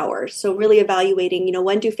extended hours. So really evaluating,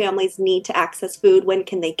 when do families need to access food? When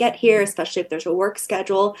can they get here, especially if there's a work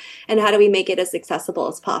schedule? And how do we make it as accessible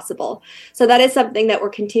as possible? So that is something that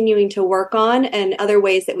we're continuing to work on, and other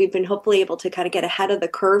ways that we've been hopefully able to kind of get ahead of the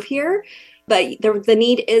curve here. But the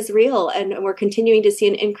need is real, and we're continuing to see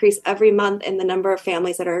an increase every month in the number of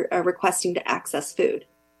families that are requesting to access food.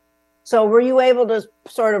 So were you able to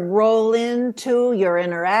sort of roll into your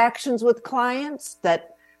interactions with clients that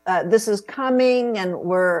this is coming and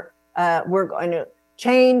we're going to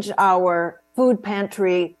change our food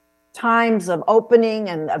pantry times of opening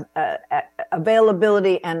and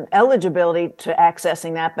availability and eligibility to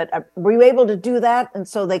accessing that? But were you able to do that? And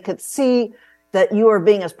so they could see that you are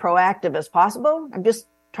being as proactive as possible? I'm just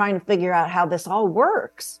trying to figure out how this all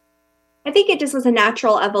works. I think it just was a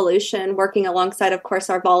natural evolution, working alongside, of course,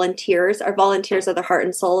 our volunteers. Our volunteers are the heart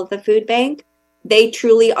and soul of the food bank. They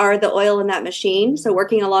truly are the oil in that machine. So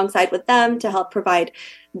working alongside with them to help provide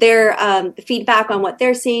their feedback on what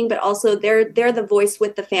they're seeing, but also they're the voice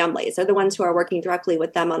with the families. They're the ones who are working directly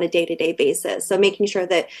with them on a day-to-day basis. So making sure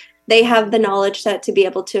that they have the knowledge set to be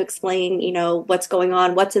able to explain, what's going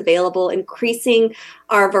on, what's available, increasing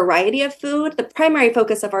our variety of food. The primary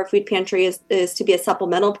focus of our food pantry is to be a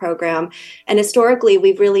supplemental program. And historically,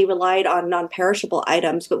 we've really relied on non-perishable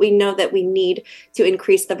items, but we know that we need to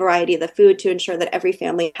increase the variety of the food to ensure that every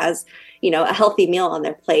family has, a healthy meal on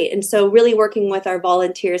their plate. And so really working with our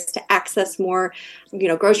volunteers to access more,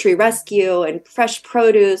 grocery rescue and fresh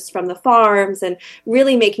produce from the farms, and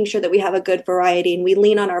really making sure that we have a good variety. And we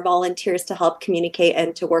lean on our volunteers to help communicate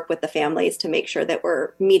and to work with the families to make sure that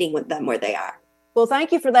we're meeting with them where they are. Well,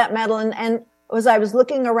 thank you for that, Madeline. And as I was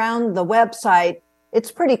looking around the website,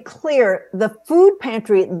 it's pretty clear the food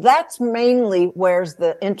pantry, that's mainly where's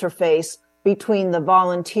the interface between the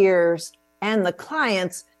volunteers and the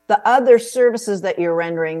clients. The other services that you're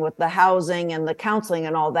rendering with the housing and the counseling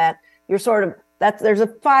and all that, there's a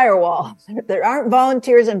firewall. There aren't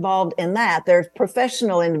volunteers involved in that. There's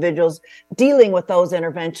professional individuals dealing with those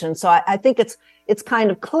interventions. So I think it's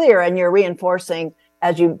kind of clear, and you're reinforcing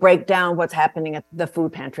as you break down what's happening at the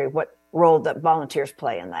food pantry, what role that volunteers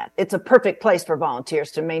play in that. It's a perfect place for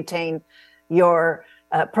volunteers to maintain your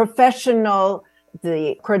professional,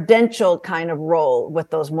 the credentialed kind of role with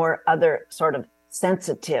those more other sort of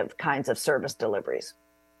sensitive kinds of service deliveries.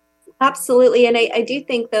 Absolutely. And I do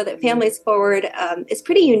think, though, that Families Forward is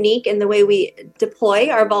pretty unique in the way we deploy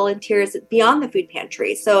our volunteers beyond the food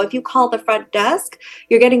pantry. So if you call the front desk,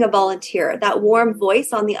 you're getting a volunteer. That warm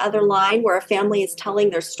voice on the other line where a family is telling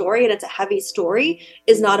their story, and it's a heavy story,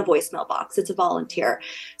 is not a voicemail box. It's a volunteer.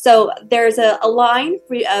 So there's a line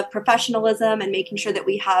of professionalism and making sure that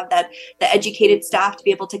we have the educated staff to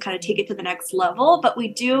be able to kind of take it to the next level. But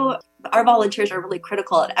our volunteers are really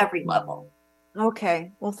critical at every level.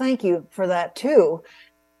 Okay. Well, thank you for that too.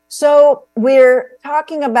 So we're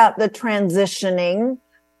talking about the transitioning,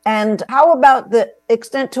 and how about the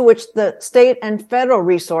extent to which the state and federal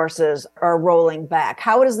resources are rolling back?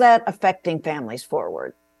 How is that affecting Families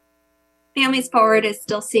Forward? Families Forward is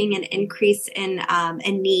still seeing an increase in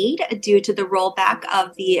need due to the rollback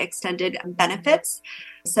of the extended benefits.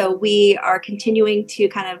 So we are continuing to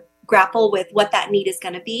kind of grapple with what that need is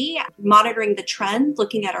going to be, monitoring the trend,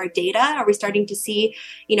 looking at our data. Are we starting to see,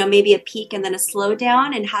 maybe a peak and then a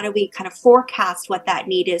slowdown? And how do we kind of forecast what that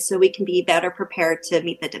need is so we can be better prepared to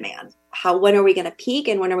meet the demand? When are we going to peak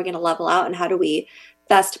and when are we going to level out? And how do we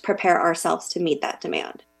best prepare ourselves to meet that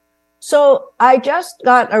demand? So I just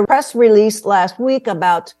got a press release last week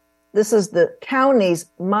about, this is the county's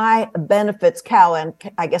My Benefits Cal, and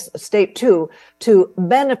I guess state too, to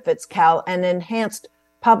Benefits Cal, an enhanced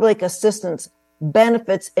public assistance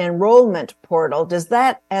benefits enrollment portal. Does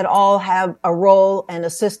that at all have a role and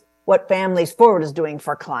assist what Families Forward is doing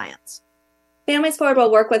for clients? Families Forward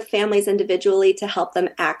will work with families individually to help them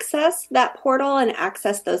access that portal and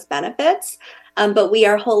access those benefits. But we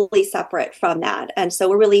are wholly separate from that. And so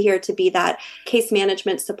we're really here to be that case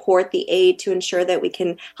management support, the aid to ensure that we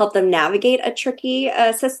can help them navigate a tricky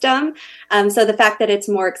system. So the fact that it's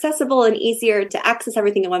more accessible and easier to access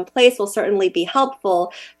everything in one place will certainly be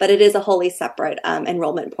helpful, but it is a wholly separate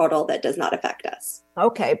enrollment portal that does not affect us.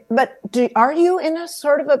 Okay, but are you in a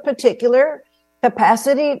sort of a particular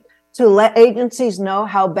capacity to let agencies know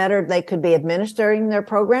how better they could be administering their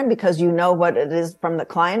program because you know what it is from the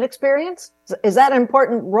client experience? Is that an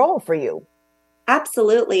important role for you?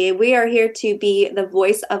 Absolutely. We are here to be the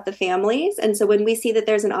voice of the families. And so when we see that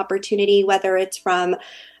there's an opportunity, whether it's from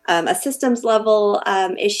a systems level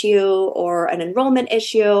issue or an enrollment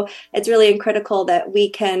issue, it's really critical that we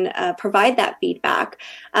can provide that feedback.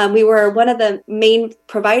 We were one of the main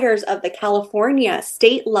providers of the California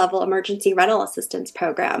state level emergency rental assistance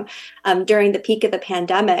program during the peak of the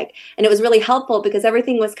pandemic. And it was really helpful because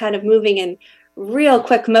everything was kind of moving in real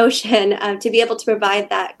quick motion to be able to provide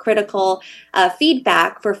that critical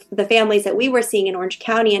feedback for the families that we were seeing in Orange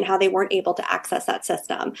County and how they weren't able to access that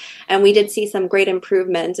system. And we did see some great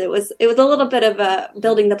improvement. It was a little bit of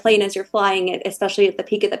building the plane as you're flying it, especially at the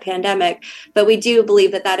peak of the pandemic. But we do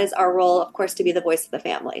believe that is our role, of course, to be the voice of the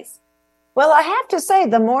families. Well, I have to say,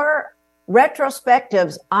 the more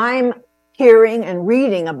retrospectives I'm hearing and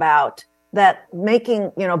reading about, that making,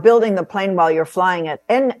 building the plane while you're flying it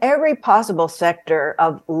in every possible sector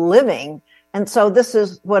of living. And so this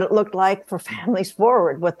is what it looked like for Families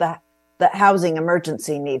Forward with the housing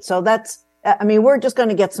emergency needs. So we're just going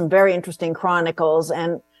to get some very interesting chronicles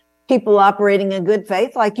and people operating in good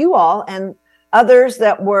faith like you all, and others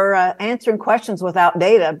that were answering questions without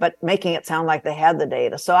data, but making it sound like they had the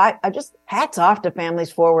data. So I just hats off to Families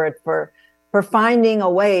Forward for finding a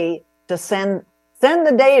way to send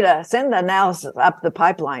the data, send the analysis up the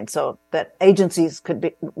pipeline so that agencies could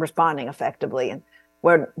be responding effectively, and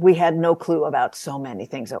where we had no clue about so many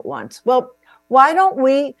things at once. Well, why don't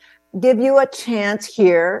we give you a chance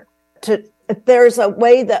here to if there's a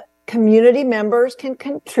way that community members can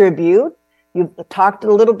contribute. You've talked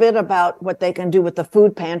a little bit about what they can do with the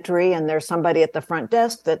food pantry, and there's somebody at the front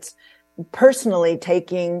desk that's personally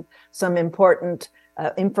taking some important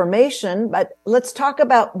information. But let's talk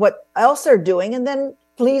about what else they're doing, and then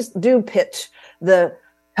please do pitch the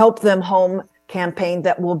Help Them Home campaign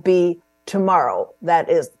that will be tomorrow. That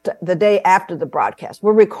is the day after the broadcast.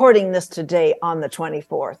 We're recording this today on the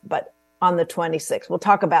 24th, but on the 26th, we'll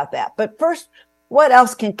talk about that. But first, what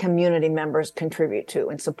else can community members contribute to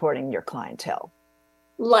in supporting your clientele?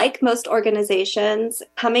 Like most organizations,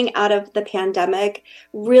 coming out of the pandemic,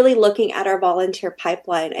 really looking at our volunteer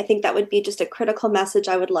pipeline. I think that would be just a critical message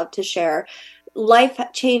I would love to share. Life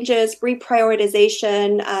changes,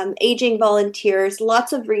 reprioritization, aging volunteers,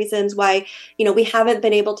 lots of reasons why, we haven't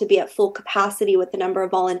been able to be at full capacity with the number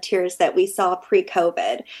of volunteers that we saw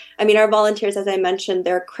pre-COVID. I mean, our volunteers, as I mentioned,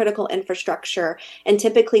 they're critical infrastructure, and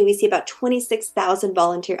typically we see about 26,000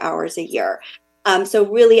 volunteer hours a year. So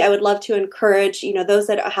really, I would love to encourage, those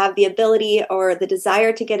that have the ability or the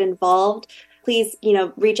desire to get involved, please,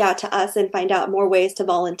 reach out to us and find out more ways to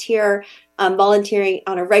volunteer. Volunteering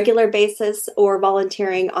on a regular basis or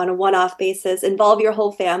volunteering on a one-off basis. Involve your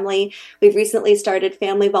whole family. We've recently started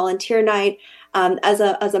Family Volunteer Night. As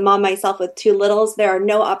a mom myself with two littles, there are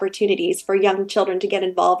no opportunities for young children to get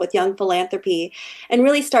involved with young philanthropy, and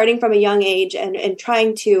really starting from a young age and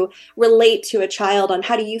trying to relate to a child on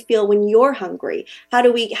how do you feel when you're hungry? How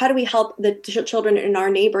do we help the children in our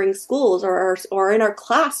neighboring schools or in our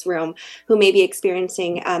classroom who may be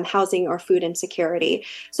experiencing housing or food insecurity?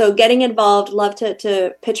 So getting involved, love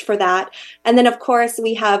to pitch for that. And then of course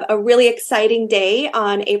we have a really exciting day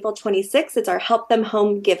on April 26th. It's our Help Them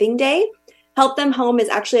Home Giving Day. Help Them Home is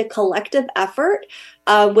actually a collective effort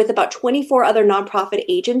with about 24 other nonprofit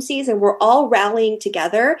agencies, and we're all rallying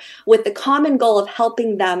together with the common goal of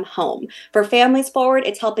helping them home. For Families Forward,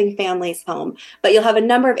 it's helping families home. But you'll have a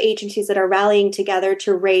number of agencies that are rallying together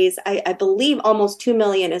to raise, I believe, almost $2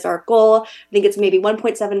 million is our goal. I think it's maybe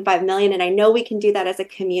 $1.75 million, and I know we can do that as a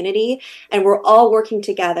community, and we're all working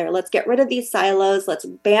together. Let's get rid of these silos. Let's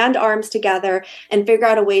band arms together and figure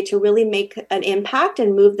out a way to really make an impact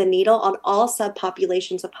and move the needle on all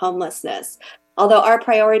subpopulations of homelessness. Although our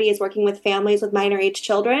priority is working with families with minor age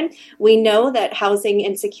children, we know that housing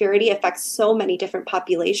insecurity affects so many different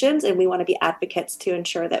populations, and we want to be advocates to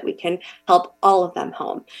ensure that we can help all of them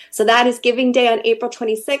home. So that is Giving Day on April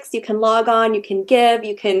 26th. You can log on, you can give,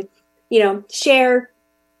 you can, share,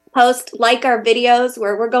 post, like our videos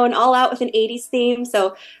where we're going all out with an 80s theme.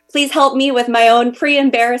 So please help me with my own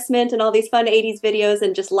pre-embarrassment and all these fun 80s videos,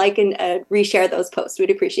 and just like and reshare those posts. We'd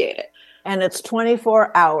appreciate it. And it's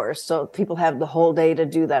 24 hours, so people have the whole day to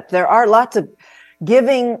do that. There are lots of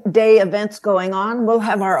Giving Day events going on. We'll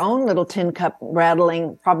have our own little tin cup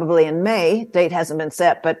rattling probably in May. Date hasn't been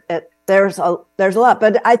set, but there's a lot.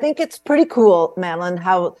 But I think it's pretty cool, Madeline,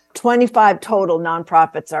 how 25 total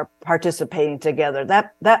nonprofits are participating together.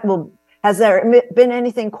 Has there been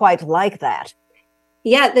anything quite like that?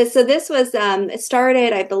 Yeah, this was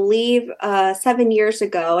started, I believe, 7 years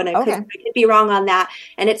ago, and I could be wrong on that.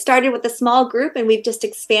 And it started with a small group, and we've just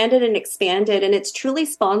expanded, and it's truly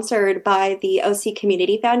sponsored by the OC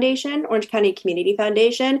Community Foundation, Orange County Community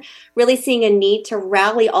Foundation, really seeing a need to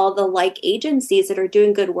rally all the like agencies that are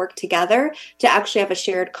doing good work together to actually have a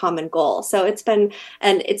shared common goal. So it's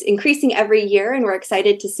increasing every year, and we're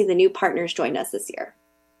excited to see the new partners join us this year.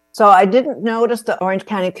 So I didn't notice the Orange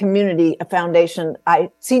County Community Foundation. I've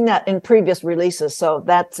seen that in previous releases, so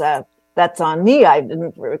that's on me. I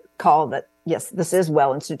didn't recall that, yes, this is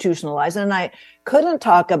well institutionalized. And I couldn't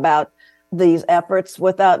talk about these efforts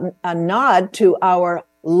without a nod to our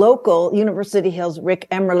local University Hills Rick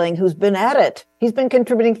Emmerling, who's been at it. He's been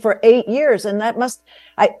contributing for 8 years, and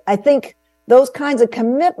I think those kinds of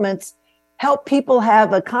commitments help people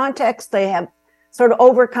have a context. They have sort of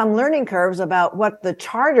overcome learning curves about what the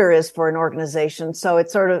charter is for an organization. So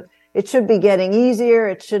it should be getting easier.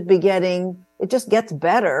 It just gets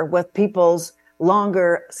better with people's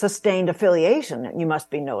longer sustained affiliation, you must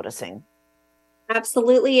be noticing.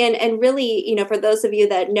 Absolutely. And really, for those of you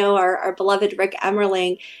that know our beloved Rick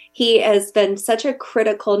Emmerling, he has been such a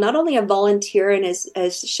critical, not only a volunteer in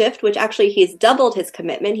his shift, which actually he's doubled his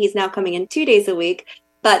commitment. He's now coming in 2 days a week.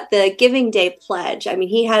 But the Giving Day pledge, I mean,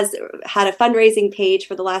 he has had a fundraising page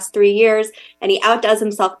for the last 3 years, and he outdoes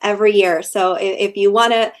himself every year. So if you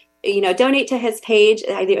want to, donate to his page,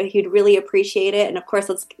 I think he'd really appreciate it. And of course,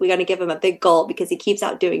 we're going to give him a big goal because he keeps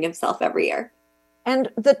outdoing himself every year. And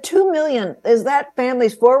the 2 million, is that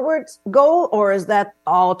Families Forward's goal, or is that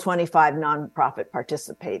all 25 nonprofit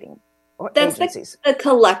participating? That's agencies? the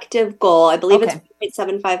collective goal. I believe Okay. it's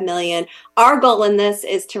 1.75 million. Our goal in this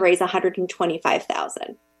is to raise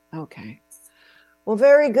 125,000. Okay. Well,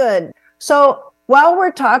 very good. So while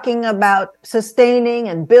we're talking about sustaining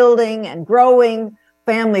and building and growing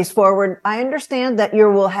Families Forward, I understand that you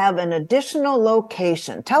will have an additional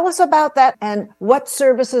location. Tell us about that and what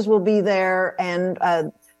services will be there and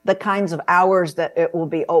the kinds of hours that it will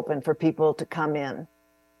be open for people to come in.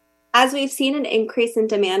 As we've seen an increase in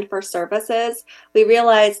demand for services, we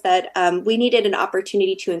realized that we needed an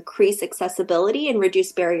opportunity to increase accessibility and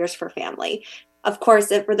reduce barriers for family. Of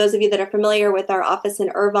course, for those of you that are familiar with our office in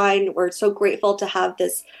Irvine, we're so grateful to have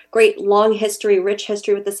this great long history, rich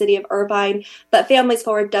history with the city of Irvine. But Families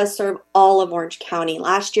Forward does serve all of Orange County.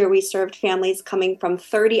 Last year, we served families coming from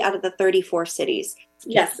 30 out of the 34 cities.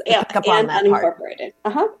 Yes, and unincorporated.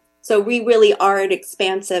 So we really are an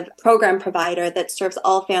expansive program provider that serves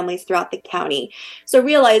all families throughout the county. So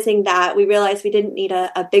realizing that, we realized we didn't need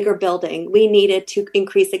a bigger building. We needed to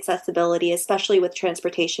increase accessibility, especially with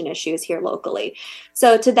transportation issues here locally.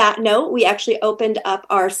 So to that note, we actually opened up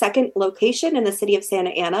our second location in the city of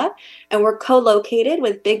Santa Ana, and we're co-located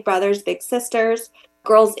with Big Brothers Big Sisters,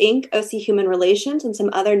 Girls Inc., OC Human Relations, and some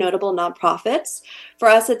other notable nonprofits. For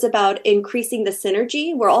us, it's about increasing the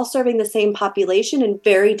synergy. We're all serving the same population in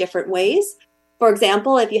very different ways. For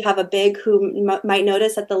example, if you have a big who might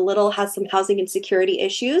notice that the little has some housing insecurity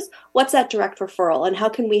issues, what's that direct referral? And how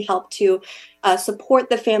can we help to support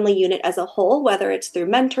the family unit as a whole, whether it's through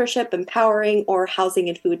mentorship, empowering, or housing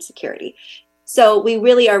and food security? So we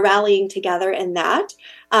really are rallying together in that.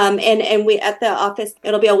 And we at the office,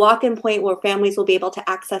 it'll be a walk-in point where families will be able to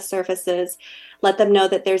access services, let them know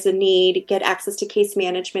that there's a need, get access to case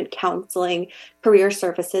management, counseling, career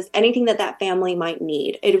services, anything that family might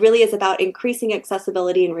need. It really is about increasing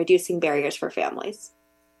accessibility and reducing barriers for families.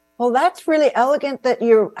 Well, that's really elegant that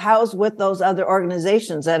you're housed with those other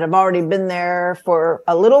organizations that have already been there for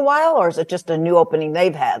a little while, or is it just a new opening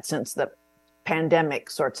they've had since the pandemic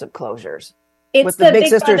sorts of closures? It's with the Big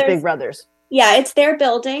Sisters, Big Brothers. Yeah, it's their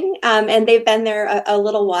building, and they've been there a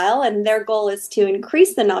little while, and their goal is to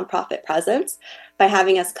increase the nonprofit presence by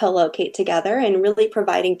having us co-locate together and really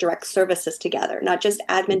providing direct services together, not just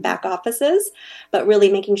admin back offices, but really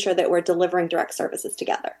making sure that we're delivering direct services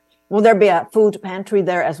together. Will there be a food pantry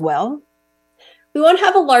there as well? We won't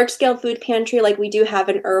have a large-scale food pantry like we do have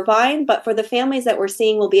in Irvine, but for the families that we're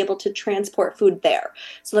seeing, we'll be able to transport food there.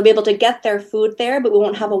 So they'll be able to get their food there, but we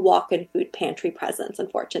won't have a walk-in food pantry presence,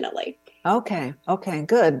 unfortunately. Okay,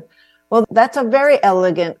 good. Well, that's a very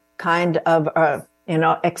elegant kind of,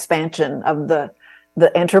 expansion of the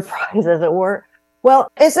enterprise, as it were.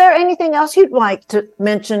 Well, is there anything else you'd like to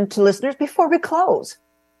mention to listeners before we close?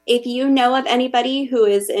 If you know of anybody who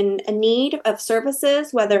is in need of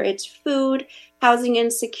services, whether it's food, housing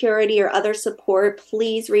insecurity, or other support,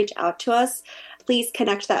 please reach out to us. Please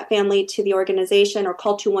connect that family to the organization or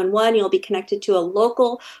call 211. You'll be connected to a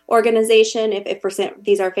local organization if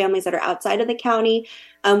these are families that are outside of the county.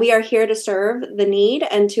 We are here to serve the need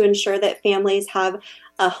and to ensure that families have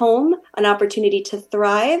a home, an opportunity to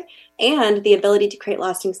thrive, and the ability to create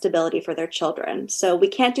lasting stability for their children. So we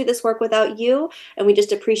can't do this work without you, and we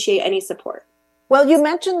just appreciate any support. Well, you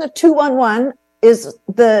mentioned the 211 is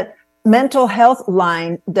the mental health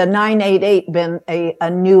line, the 988 been a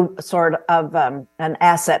new sort of an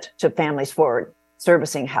asset to Families Forward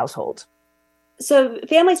servicing households? So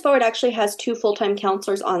Families Forward actually has 2 full-time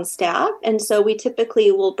counselors on staff, and so we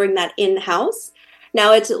typically will bring that in-house.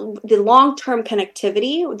 Now, it's the long-term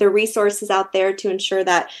connectivity, the resources out there to ensure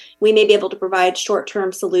that we may be able to provide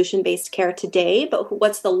short-term solution-based care today, but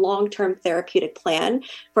what's the long-term therapeutic plan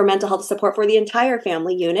for mental health support for the entire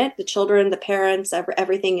family unit, the children, the parents,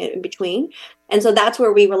 everything in between. And so that's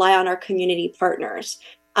where we rely on our community partners.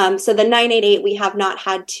 So the 988, we have not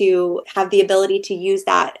had to have the ability to use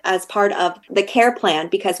that as part of the care plan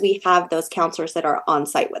because we have those counselors that are on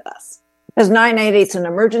site with us. Because 988 is an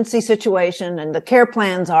emergency situation and the care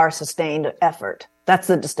plans are sustained effort. That's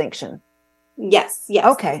the distinction. Yes.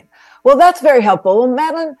 Okay. Well, that's very helpful. Well,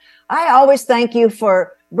 Madeline, I always thank you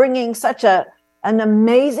for bringing such an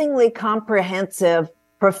amazingly comprehensive,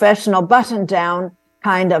 professional, button-down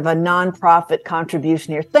kind of a nonprofit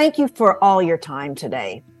contribution here. Thank you for all your time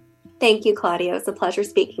today. Thank you, Claudia. It was a pleasure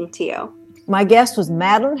speaking to you. My guest was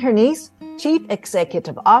Madeline Hernice, Chief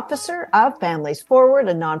Executive Officer of Families Forward,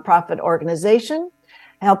 a nonprofit organization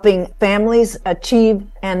helping families achieve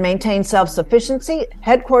and maintain self-sufficiency,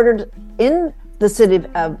 headquartered in the city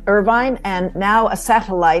of Irvine and now a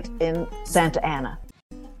satellite in Santa Ana.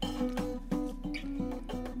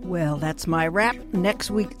 Well, that's my wrap. Next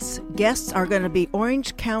week's guests are going to be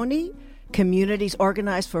Orange County Communities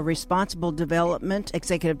Organized for Responsible Development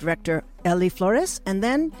Executive Director Eli Flores, and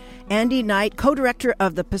then Andy Knight, co-director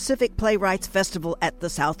of the Pacific Playwrights Festival at the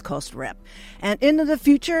South Coast Rep. And into the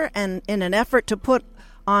future, and in an effort to put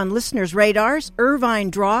on listeners' radars, Irvine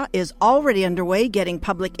Draw is already underway, getting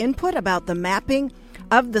public input about the mapping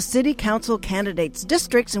of the city council candidates'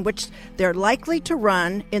 districts in which they're likely to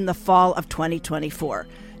run in the fall of 2024.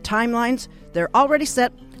 Timelines, they're already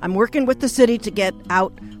set. I'm working with the city to get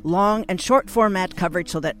out long and short format coverage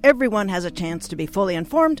so that everyone has a chance to be fully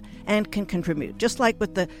informed and can contribute, just like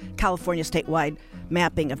with the California statewide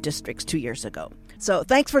mapping of districts 2 years ago. So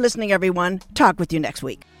thanks for listening, everyone. Talk with you next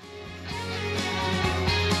week.